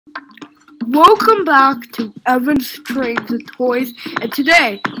Welcome back to Evan's Trains and Toys, and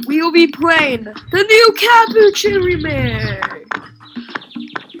today we will be playing the new Capuchin Remake.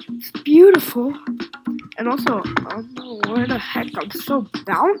 It's beautiful, and also, I don't know where the heck I'm so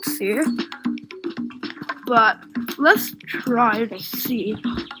bouncy, but let's try to see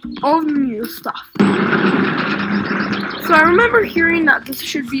all the new stuff. So I remember hearing that this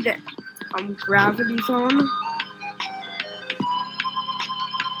should be the gravity zone.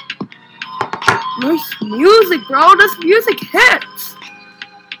 Nice music, bro. This music hits.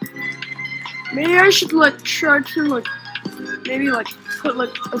 Maybe I should try to maybe put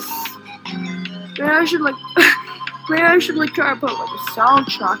maybe I should maybe I should try to put a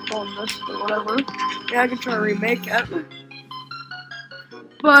soundtrack on this or whatever. Maybe I can try to remake it.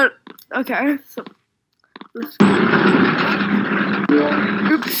 But okay, so let's go.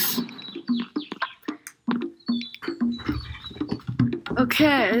 Oops.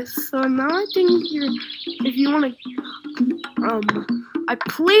 Okay, so now I think if you want to, I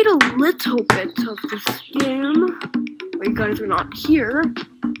played a little bit of this game when you guys were not here,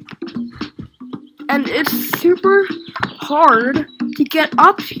 and it's super hard to get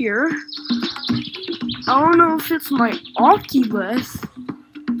up here. I don't know if it's my Oculus.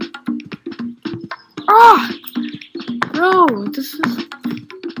 Ah, bro, this is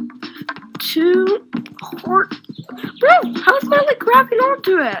too hard. Bro, how's my grabbing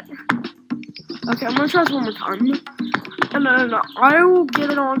onto it? Okay, I'm gonna try this one more time. And then I will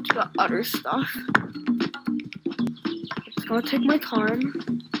get it onto the other stuff. It's gonna take my time.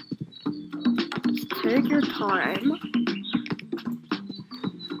 Just take your time.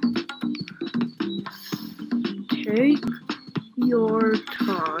 Take your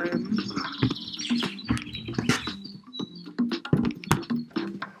time.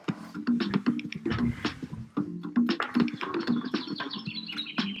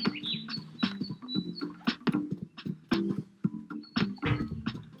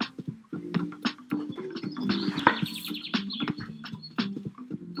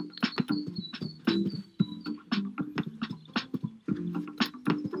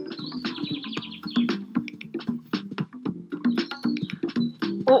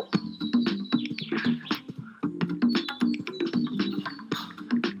 Oh.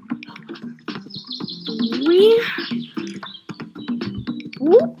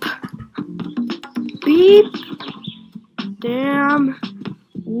 Whoop. Beep. Damn.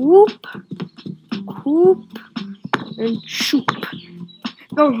 Whoop. Whoop. And shoop.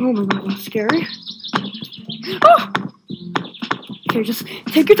 Oh my god, that's scary. Oh! Okay, just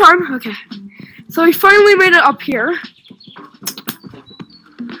take your time. Okay. So we finally made it up here.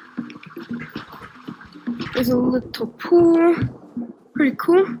 There's a little pool. Pretty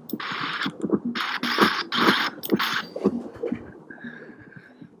cool.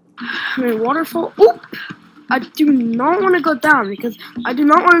 Waterfall. Oop! I do not want to go down because I do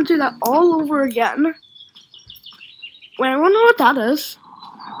not want to do that all over again. Wait, I wonder what that is.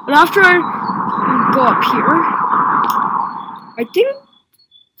 But after I go up here,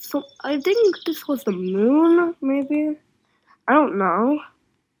 I think this was the moon, maybe? I don't know.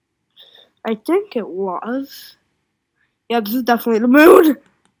 I think it was. Yeah, this is definitely the moon.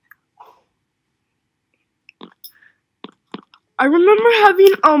 I remember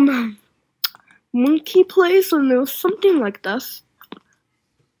having monkey place and there was something like this.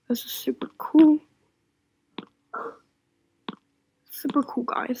 This is super cool. Super cool,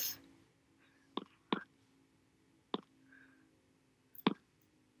 guys.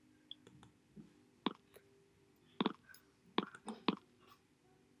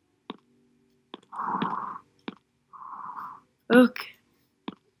 Okay.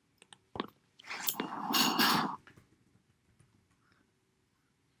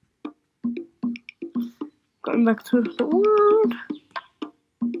 Going back to the world.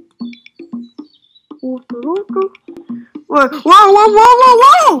 Whoa,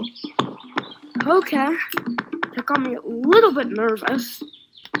 whoa! Okay. That got me a little bit nervous.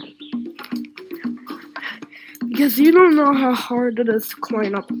 Because you don't know how hard it is to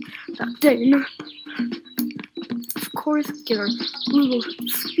climb up that thing. Of course, get a little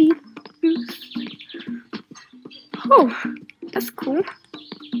speed boost. Oh, that's cool.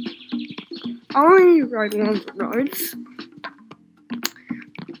 I only ride one of the rides.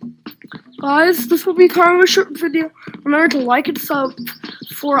 Guys, this will be kind of a short video. Remember to like and sub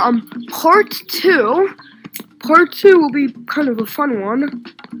for part 2. Part 2 will be kind of a fun one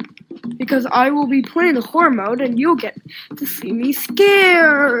because I will be playing the horror mode and you'll get to see me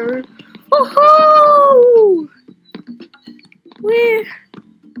scared. Woohoo! Wee.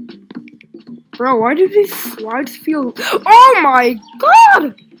 Bro, why do these slides feel... Oh my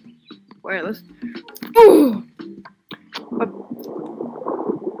god! Wait, let's. Ooh!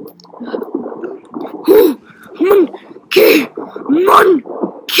 Monkey!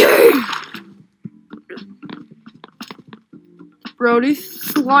 Monkey! Bro, these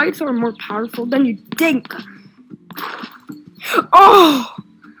slides are more powerful than you think. Oh!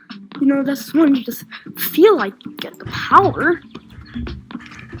 You know, that's when you just feel like you get the power.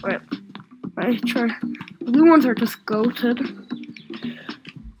 Wait, I try. The blue ones are just goated.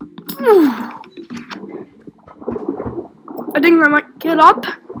 I think I might get up.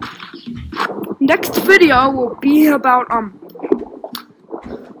 Next video will be about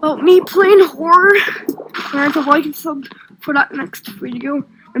me playing horror. And I have to like and sub for that next video.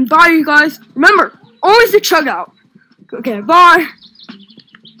 And bye, you guys. Remember, always to chug out. Okay, bye.